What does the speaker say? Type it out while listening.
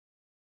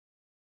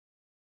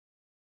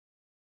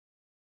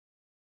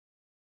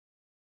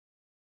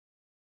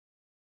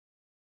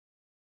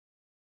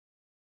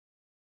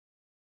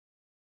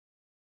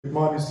Good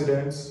morning,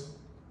 students.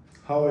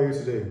 How are you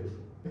today?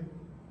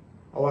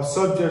 Our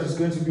subject is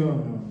going to be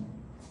on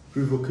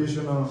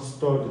prevocational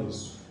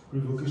studies.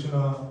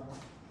 Prevocational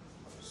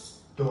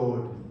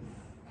study.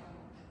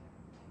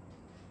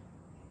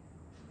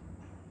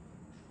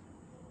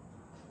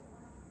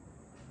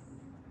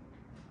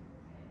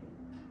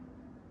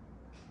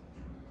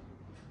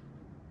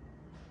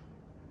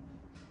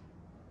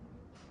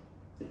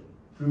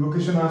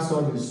 Prevocational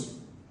studies.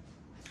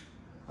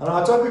 And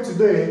our topic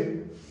today,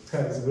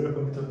 it's a very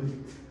common topic,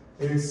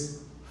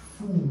 is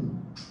food.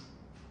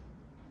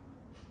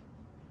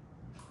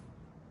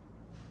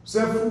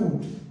 Say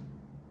food.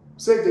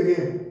 Say it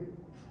again.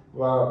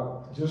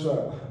 Wow,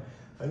 Joshua,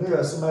 I know you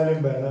are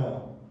smiling by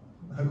now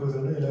because I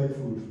know you like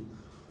food.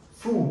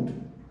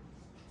 Food.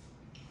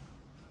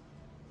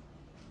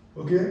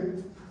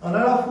 Okay?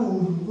 Another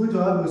food, we're going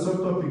to have a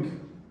subtopic.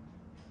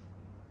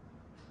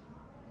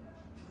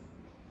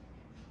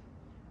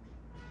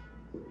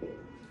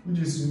 Which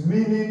is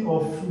meaning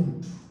of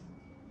food.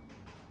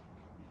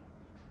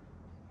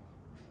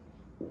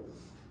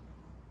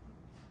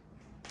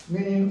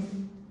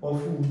 Meaning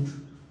of food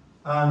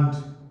and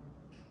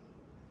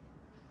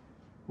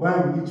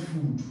why we eat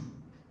food,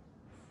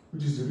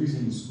 which is the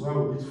reasons why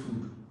we eat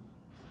food.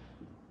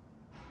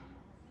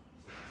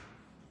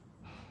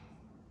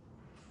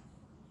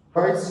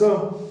 Right,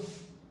 so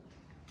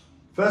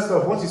first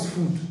off, what is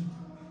food?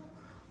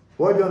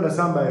 What do you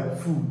understand by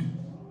food?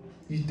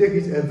 You take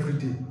it every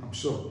day, I'm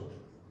sure.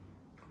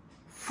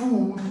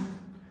 Food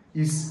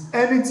is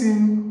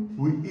anything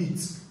we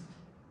eat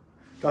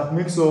that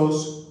makes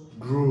us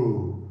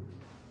grow.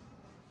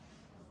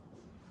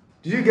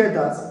 Did you get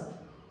that?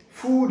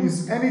 Food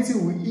is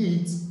anything we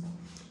eat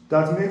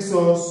that makes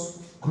us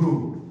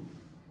grow.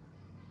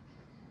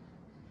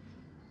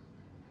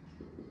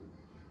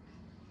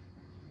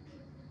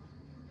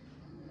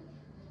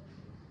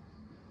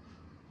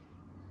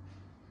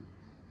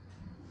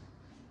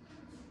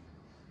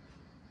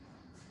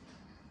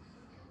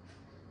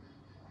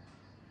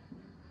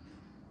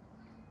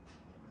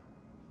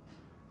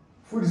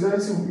 Food is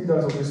anything we eat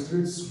that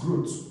orchestrates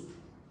growth.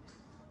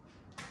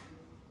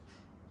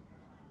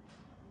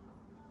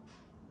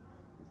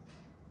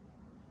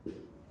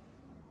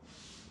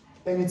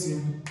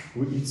 Anything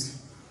we eat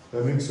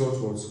that makes us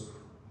what?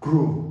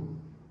 Grow.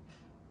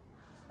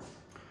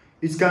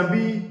 It can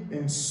be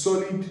in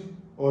solid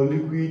or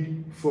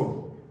liquid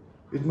form.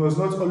 It must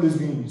not always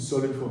be in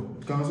solid form.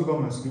 It can also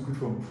come as liquid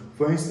form.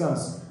 For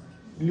instance,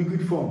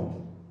 liquid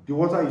form, the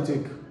water you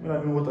take. When I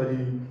mean water,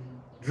 the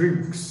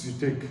drinks you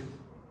take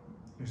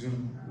is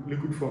in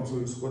liquid form, so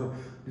it's water.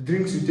 The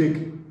drinks you take,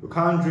 your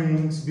canned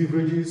drinks,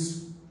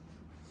 beverages,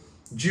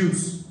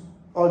 juice,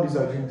 all these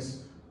are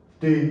drinks.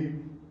 They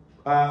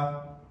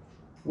are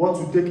what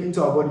we take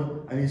into our body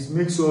and it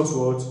makes us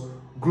what?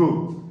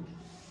 Grow.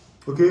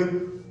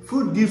 Okay?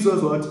 Food gives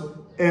us what?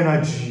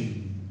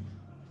 Energy.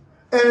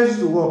 Energy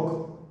to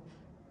work.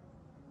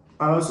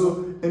 And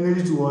also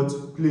energy to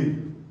what? Play.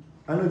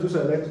 I know just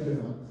I like to play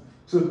now.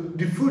 So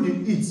the food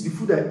you eat, the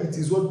food I eat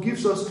is what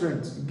gives us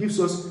strength. It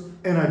gives us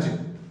energy.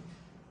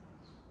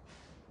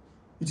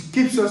 It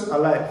keeps us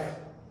alive.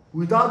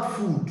 Without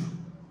food,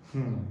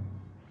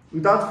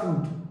 without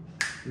food,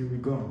 you'll be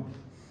gone.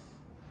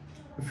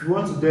 If you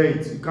want to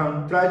date, you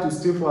can try to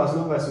stay for as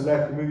long as you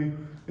like. Maybe,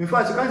 in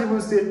fact, you can't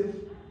even stay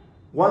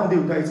one day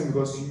without eating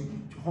because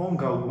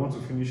hunger will want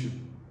to finish you.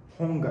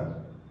 Hunger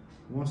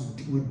will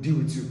deal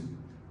with you.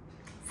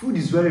 Food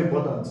is very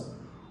important.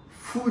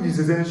 Food is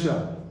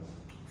essential.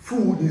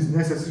 Food is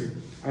necessary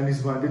and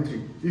is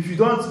mandatory. If you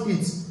don't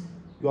eat,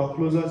 you are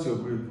closer to your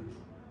grave.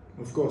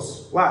 Of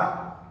course.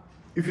 Why?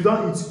 If you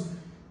don't eat,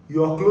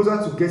 you are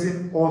closer to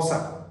getting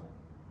ulcer.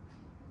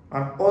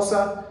 And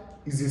ulcer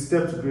is a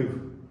step to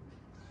grave.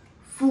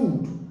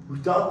 Food,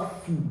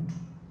 without food,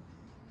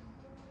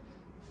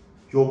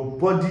 your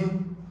body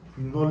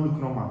will not look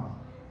normal.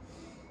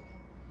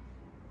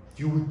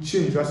 You will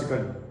change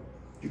drastically.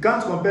 You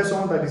can't compare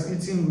someone that is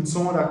eating with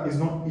someone that is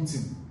not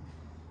eating.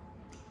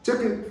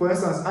 Check it, for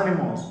instance,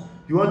 animals.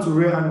 You want to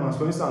rear animals.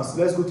 For instance,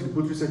 let's go to the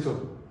poultry sector.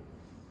 You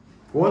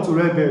want to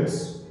rear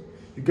birds.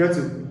 You get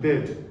a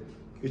bird,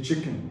 a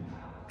chicken.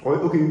 Or,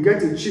 okay, you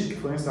get a chick,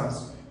 for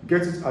instance. You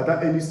get it at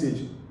that early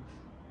stage.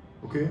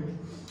 Okay?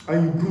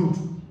 And you brood.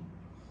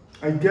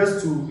 And it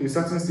gets to a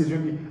certain stage,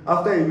 maybe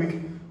after a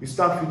week, you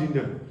start feeding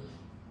them.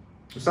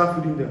 You start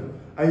feeding them.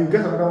 And you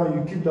get another one,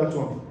 you keep that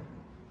one.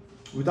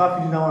 Without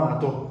feeding that one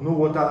at all. No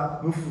water,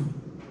 no food.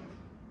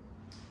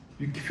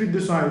 You feed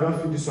this one, you don't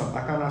feed this one.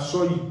 I can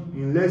assure you,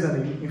 in less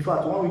than a week, in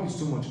fact, 1 week is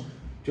too much.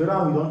 The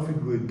other one you don't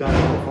feed will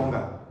die of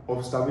hunger,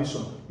 of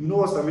starvation. You know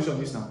what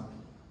starvation is now?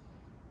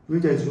 When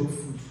there is no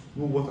food,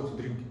 no water to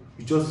drink,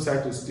 you just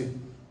decide to stay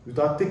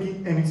without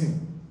taking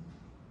anything.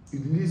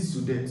 It leads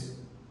to death.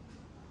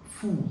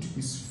 Food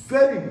is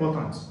very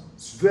important.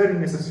 It's very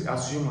necessary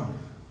as human.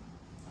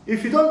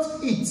 If you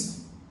don't eat,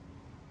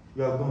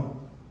 you are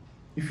gone.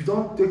 If you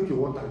don't take your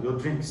water, your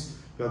drinks,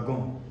 you are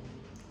gone.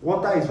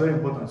 Water is very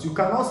important. You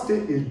cannot stay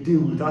a day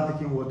without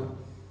taking water.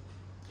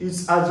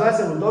 It's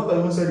advisable, doctor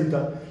even said it,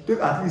 that take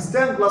at least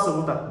 10 glasses of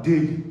water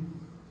daily.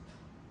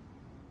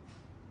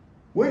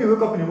 When you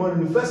wake up in the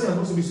morning, the first thing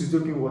you're supposed to do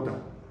is taking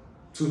water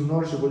to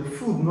nourish your body.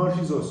 Food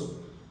nourishes us.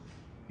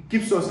 It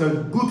keeps us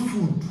healthy. Good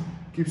food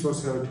keeps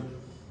us healthy.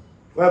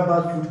 While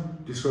bad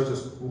food destroys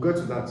us. We'll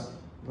get to that.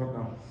 Not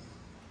now.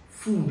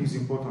 Food is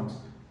important.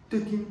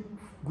 Taking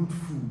good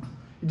food.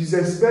 It is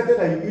expected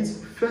that you eat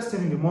first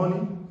thing in the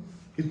morning.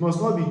 It must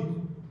not be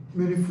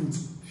many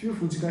foods. Few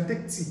foods. You can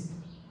take tea.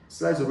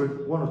 Slice of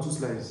bread, 1 or 2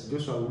 slices.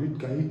 Joshua,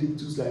 can you take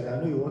 2 slices? I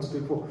know you want to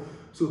take 4.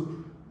 So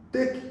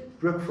take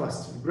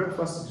breakfast.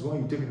 Breakfast is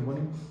one you take in the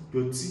morning.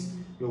 Your tea,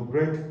 your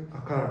bread,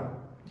 akara.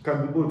 It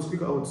can be oats,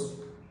 quick oats.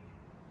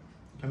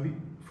 It can be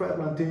fried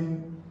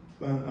plantain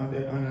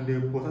and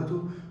the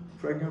potato,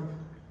 fried yam.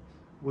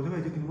 Whatever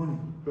you take in the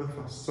morning,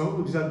 breakfast. Some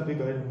people decide to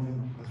take it in the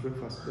morning as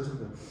breakfast. It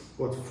doesn't matter.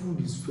 But food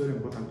is very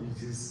important.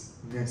 It is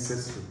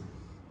necessary,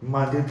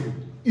 mandatory.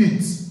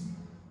 Eat.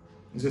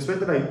 It's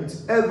expected that you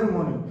eat every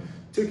morning.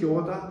 Take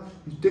your water,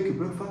 you take your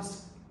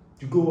breakfast,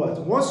 you go out.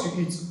 Once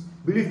you eat,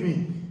 believe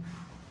me,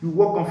 you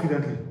walk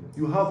confidently.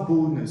 You have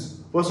boldness.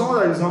 But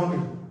someone that is hungry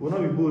will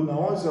not be bold.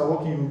 Now, once you are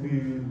walking, you'll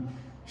be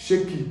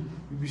shaky.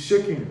 You'll be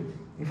shaking.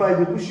 In fact,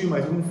 if they push you, you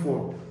might even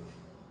fall.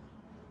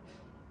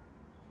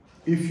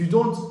 If you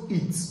don't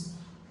eat,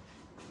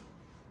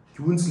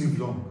 you won't live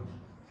long.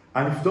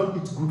 And if you don't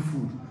eat good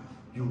food,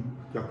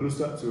 you're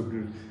closer to your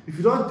grave. If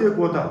you don't take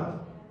water,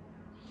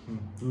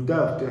 you'll die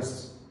of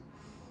thirst.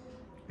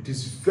 It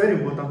is very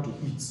important to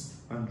eat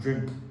and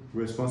drink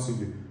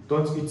responsibly.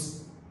 Don't eat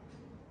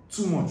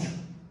too much.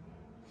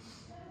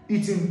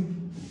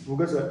 Eating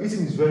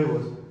is very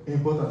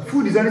important.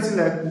 Food is anything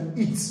like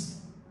we eat.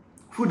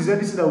 Food is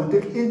anything that we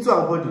take into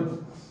our body.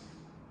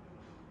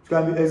 It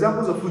can be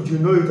examples of food you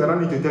know it, I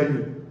don't need to tell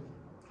you.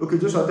 Okay,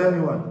 Joshua, tell me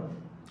one.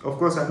 Of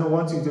course, I know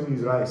one thing you tell me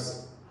is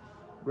rice.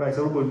 Rice,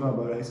 everybody knows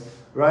about rice.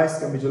 Rice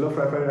can be jollof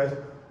fried rice.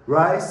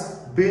 Rice,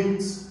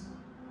 beans,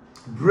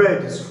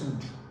 bread is food.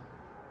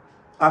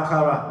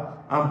 Akara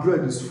and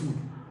bread is food.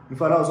 In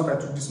fact, that was what I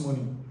took this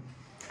morning.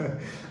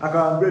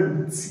 Akara and bread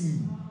with tea.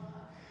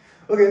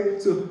 Okay,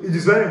 so it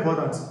is very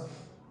important.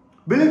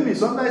 Believe me,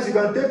 sometimes you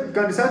can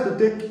decide to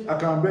take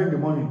akara and bread in the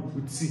morning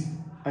with tea,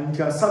 and you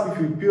can serve it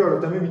for a period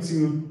of time, maybe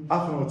till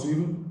afternoon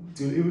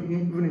or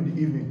even in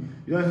the evening.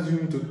 You don't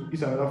necessarily need to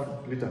eat another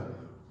food later.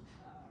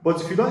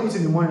 But if you don't eat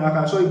in the morning, I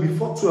can assure you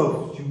before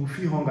 12, you will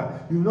feel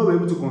hunger. You will not be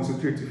able to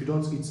concentrate if you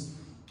don't eat.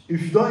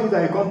 If you don't eat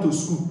and you come to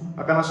school,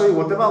 I can assure you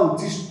whatever I will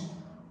teach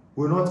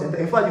will not enter.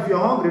 In fact, if you're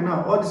hungry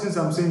now, all these things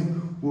I'm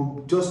saying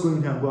will just go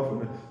in here and go out from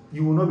there.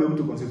 You will not be able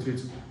to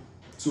concentrate.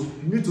 So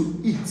you need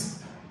to eat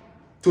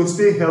to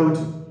stay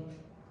healthy.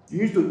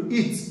 You need to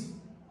eat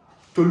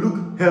to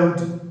look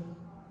healthy,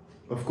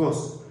 of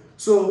course.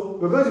 So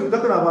we're going to be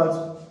talking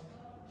about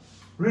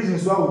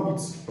reasons why we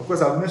eat. Of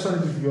course, I've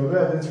mentioned it. If you're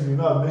very attentive, you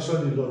know I've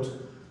mentioned it a lot.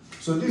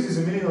 So this is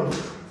the meaning of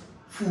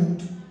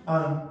food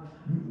and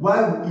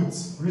why we eat.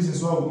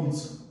 Reasons why we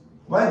eat.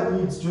 Why do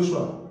we eat,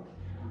 Joshua?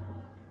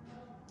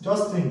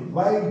 Just think,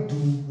 why do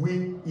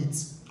we eat?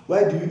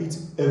 Why do you eat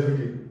every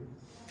day?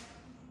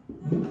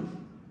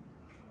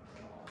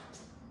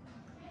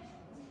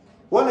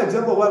 One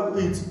example of why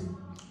we eat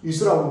is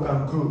so that we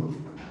can grow.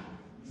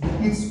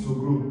 We eat to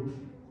grow.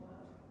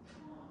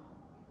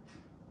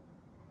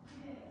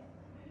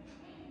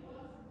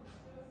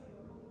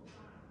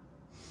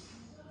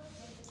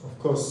 Of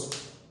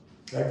course,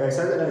 like I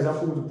cited an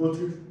example with the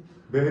poultry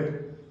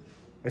bed.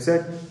 I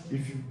said,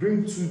 if you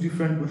bring 2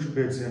 different poultry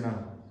beds here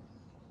now,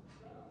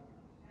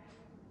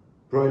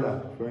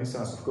 broiler, for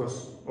instance, of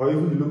course, or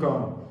even the local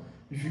one,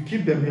 if you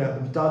keep them here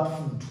without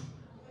food,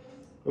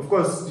 of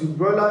course, the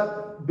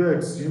broiler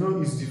birds, you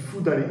know, is the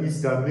food that they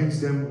eat that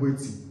makes them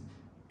weighty,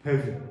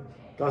 heavy.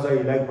 That's why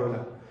you like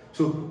broiler.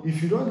 So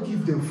if you don't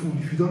give them food,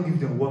 if you don't give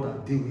them water,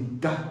 they will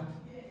die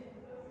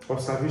of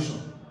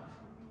starvation.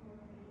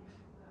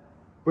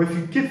 But if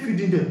you keep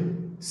feeding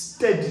them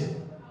steady,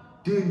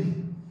 daily,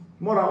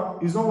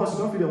 it's not once you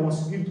don't feed them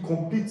once, you give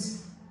complete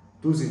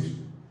dosage,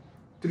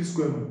 3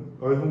 square meals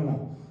or even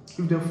more.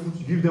 Give them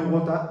food, give them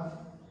water,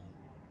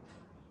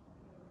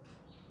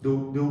 they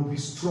will be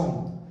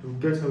strong, they will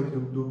get healthy, they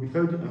will be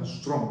healthy and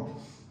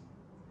strong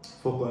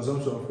for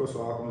consumption, of course,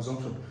 for our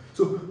consumption.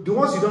 So the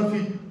ones you don't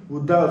feed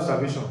will die of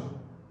starvation.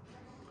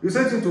 The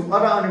same thing to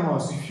other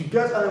animals. If you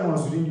get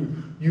animals within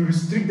you, you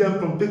restrict them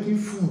from taking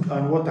food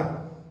and water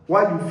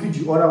while you feed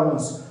the other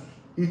ones.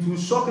 It will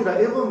shock you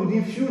that even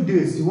within few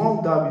days, the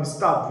one that have been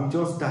starved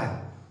will just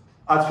die.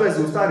 At first,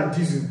 they will start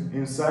reducing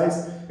in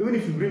size. Even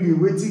if you bring a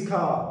weighty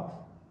cow,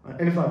 an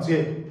elephant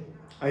here,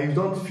 and you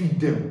don't feed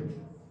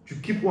them, you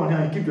keep one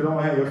here, you keep the other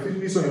one here, you're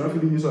feeding this one, you're not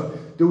feeding this one,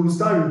 they will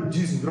start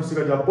reducing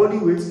drastically. Their body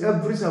weight,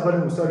 everything about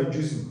them will start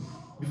reducing.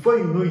 Before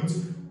you know it,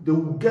 they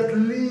will get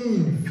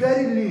lean,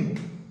 very lean.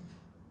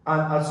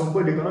 And at some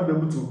point, they cannot be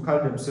able to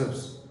carry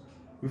themselves.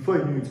 Before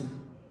you know it,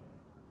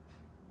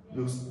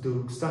 they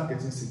will start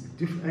getting sick.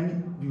 You think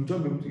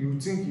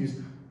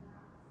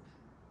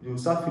they will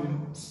start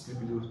feeling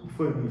sleepy.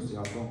 Before you know it, they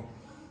are gone.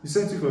 The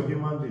same thing for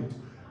human beings.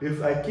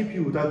 If I keep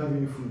you without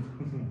giving you food,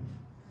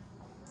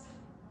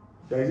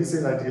 There is this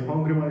saying that the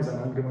hungry man is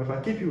an angry man. If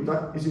I keep you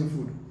without eating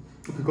food,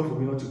 okay, God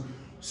forbid not to.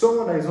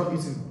 Someone that is not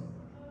eating,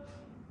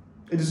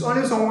 it is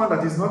only someone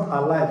that is not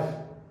alive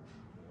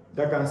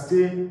that can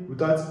stay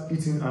without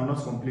eating and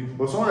not complain.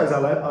 But someone that is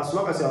alive, as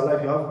long as you are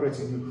alive, you have breath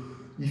in you.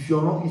 If you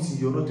are not eating,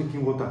 you are not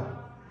taking water,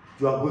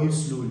 you are going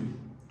slowly.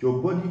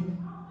 Your body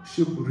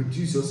shape will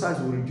reduce, your size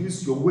will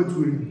reduce, your weight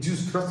will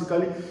reduce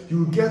drastically. You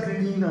will get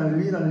lean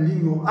and lean and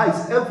lean. Your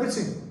eyes,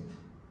 everything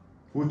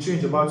will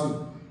change about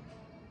you.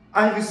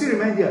 And if you still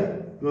remain there,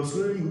 you are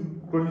slowly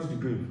going to the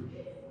grave.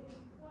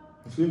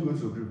 You're slowly going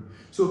to the grave.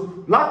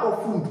 So lack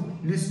of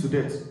food leads to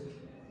death.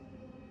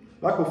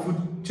 Lack of food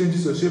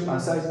changes your shape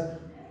and size.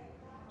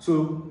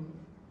 So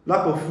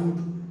lack of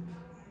food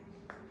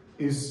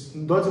is,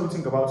 don't even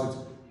think about it.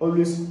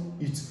 Always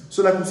eat.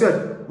 So like we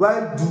said,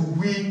 why do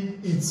we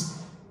eat?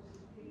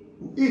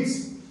 We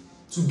eat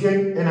to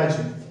gain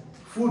energy.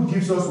 Food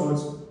gives us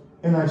what?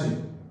 Energy.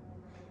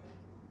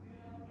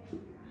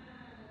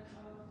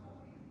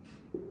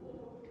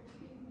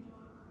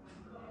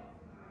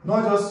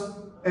 Not just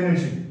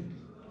energy.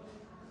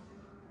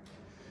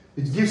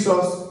 It gives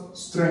us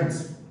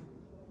strength.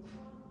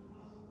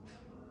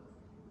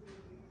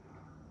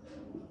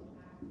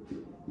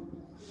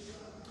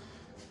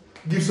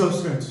 Gives us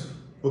strength.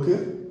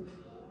 Okay?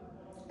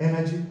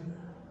 Energy,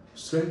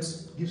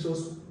 strength gives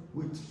us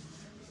weight.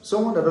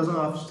 Someone that doesn't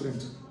have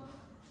strength,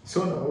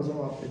 someone that doesn't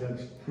have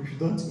energy, if you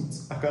don't eat,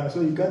 I can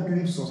assure you can't live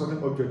on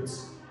certain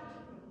objects.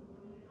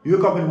 You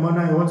wake up in the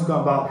morning and you want to go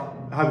and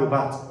bath, have a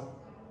bath.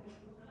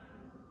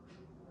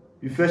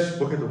 You fetch a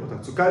bucket of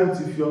water. To carry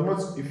it, if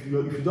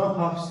you don't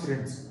have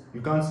strength,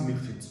 you can't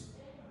lift it.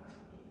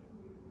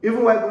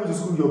 Even while going to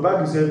school, your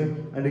bag is heavy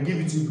and they give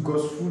it to you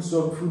because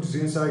food is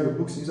inside, your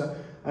books inside.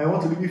 I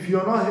want to live. If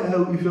you're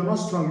not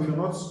strong, if you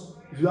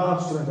don't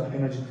have strength and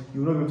energy,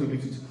 you will not be able to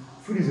lift it.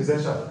 Food is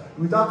essential.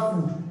 Without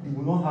food, you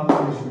will not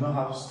have energy, you will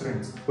not have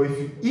strength. But if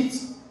you eat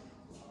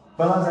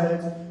balanced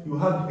diet, you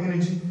have the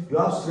energy, you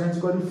have strength,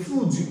 because the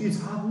foods you eat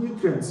have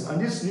nutrients,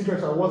 and these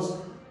nutrients are what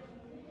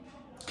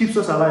keeps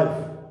us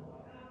alive.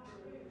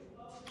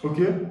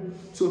 Okay?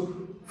 So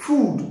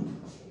food,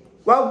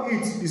 why we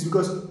eat is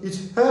because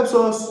it helps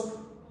us,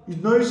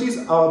 it nourishes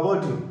our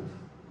body.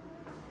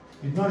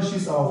 It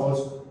nourishes our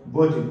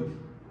body.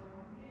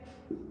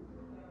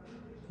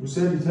 We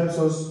said it helps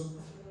us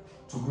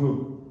to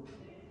grow.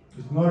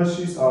 It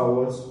nourishes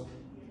our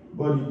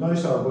body. It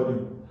nourishes our body.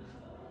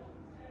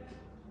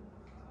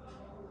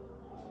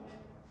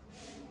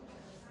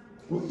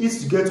 We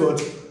eat to get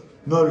what?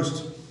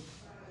 Nourished.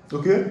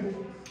 Okay?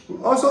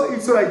 We also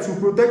eat so that to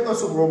protect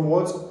us from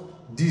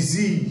what?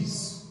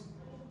 Disease.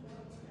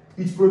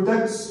 It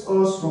protects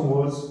us from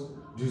what?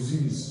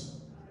 Disease.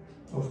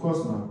 Of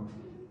course now.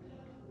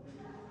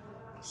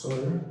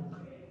 Sorry.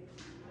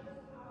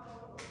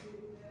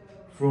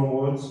 From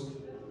what?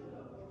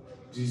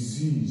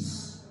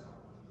 Disease.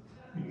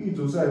 You eat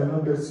so you will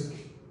not get sick.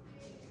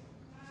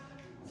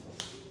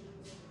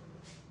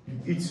 You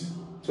eat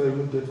so you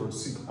don't get what?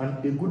 Sick.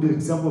 And a good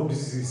example of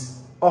this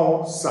is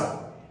ulcer.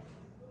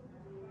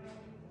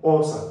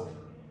 Ulcer.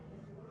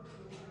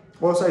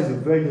 Ulcer is a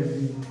very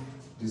deadly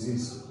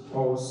disease.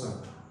 Ulcer.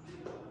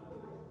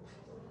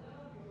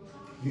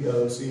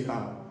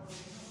 ULCR.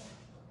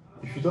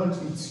 If you don't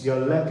eat, you are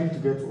likely to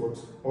get what?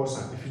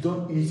 Ulcer. If you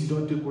don't eat, you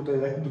don't take water,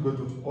 you are likely to get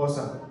what?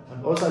 Ulcer.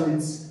 And ulcer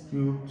leads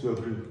you to your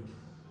grave.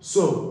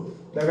 So,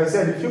 like I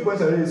said, the few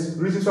points are this.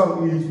 Reasons why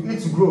we eat. You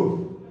eat to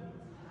grow.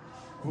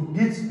 You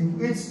eat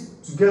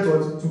to get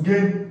what? To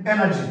gain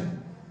energy.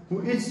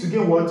 We eat to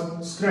gain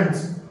what?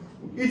 Strength.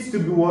 We eat to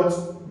be what?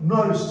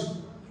 Nourished.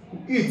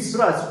 We eat so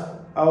that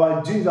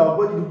our genes, our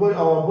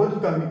body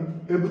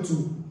can be able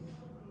to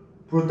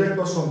protect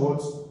us from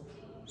what?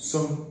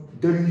 Some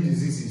deadly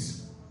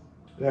diseases.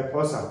 Like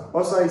ulcer.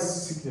 Ulcer is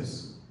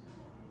sickness.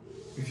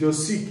 If you're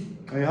sick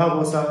and you have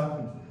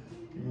ulcer,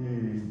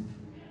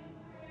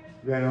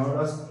 you are in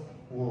another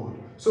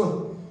world.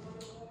 So,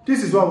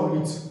 this is what we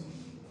eat.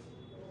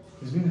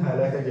 It's been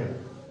highlighted here.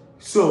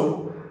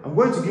 So, I'm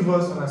going to give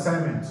us an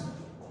assignment.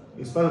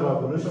 It's part of our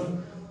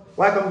evaluation.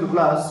 Welcome to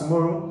class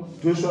tomorrow,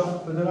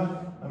 Joshua,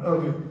 and all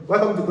of you.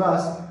 Welcome to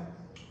class.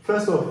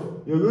 First off,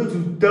 you're going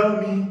to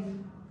tell me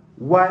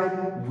why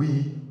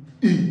we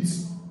eat.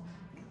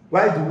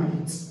 Why do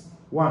we eat?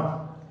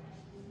 One.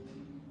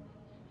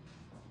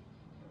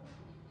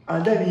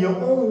 And then in your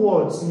own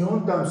words, in your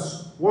own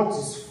terms, what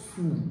is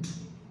food?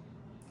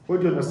 What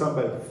do you understand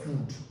by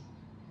food?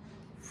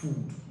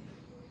 Food.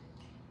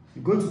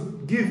 You're going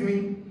to give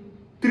me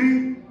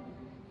 3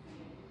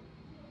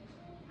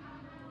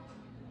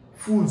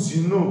 foods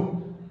you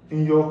know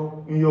in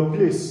your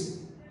place,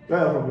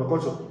 where from your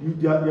culture.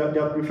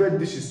 Their preferred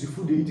dishes, the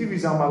food they eat. If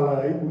it's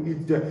amala, you will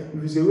eat there.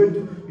 If it's a way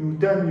you will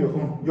tell me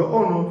your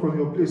own from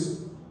your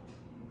place.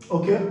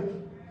 Okay?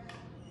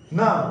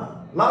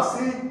 Now,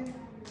 lastly,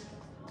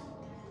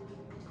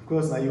 of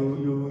course, now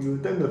you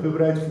tell me your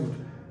favorite food.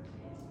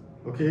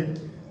 Okay?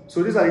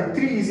 So these are the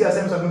 3 easy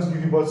assignments I'm going to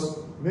give you, but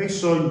make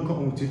sure you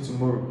come with it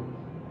tomorrow.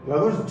 We are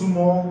going to do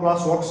more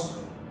class works,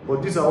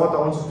 but these are what I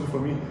want you to do for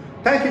me.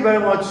 Thank you very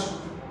much.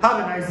 Have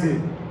a nice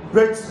day.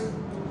 Great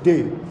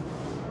day.